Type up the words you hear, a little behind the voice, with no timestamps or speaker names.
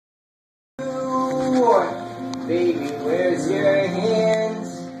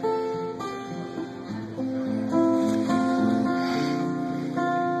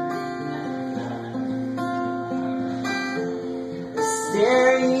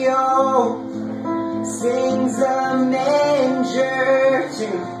sings a manger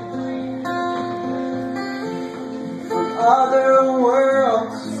tune from other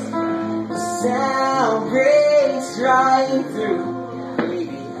worlds. The sound breaks right through.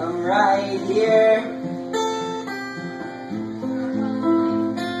 Baby, I'm right here.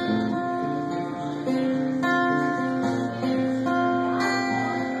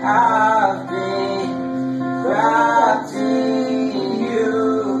 I've been wrapped in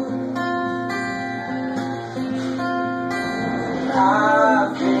you.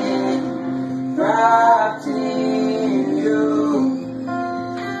 I've been wrapped in you.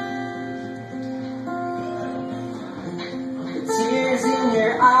 The tears in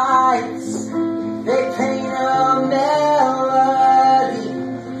your eyes, they paint a melody.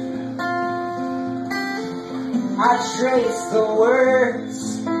 I trace the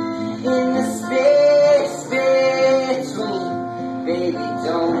words in the space between. Baby,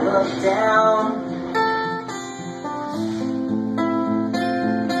 don't look down.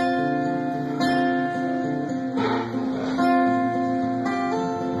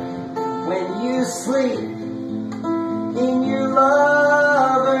 When you sleep in your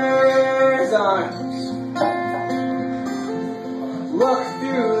lover's arms, look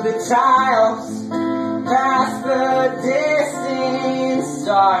through the tiles, past the distant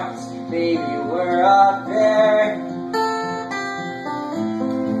stars. Baby, we're up there.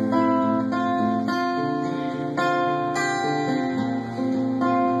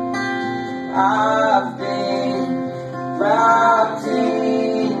 I've been wrapped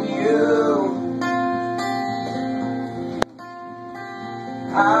in you.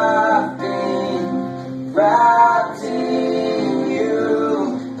 I've been wrapped in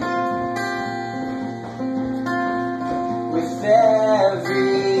you. With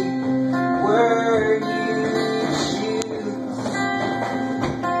every word you choose,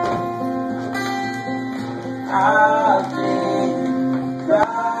 I've been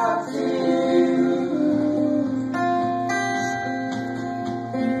wrapped in you.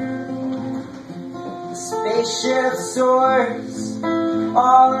 The spaceship soars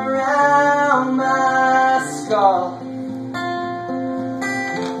all around my skull.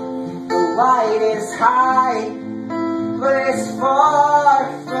 The light is high, but it's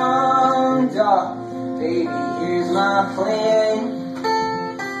far from dull. Baby, here's my plan.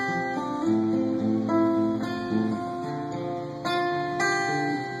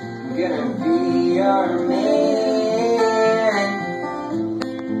 I'm gonna be your man.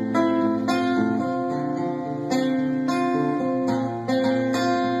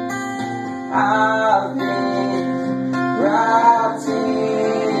 I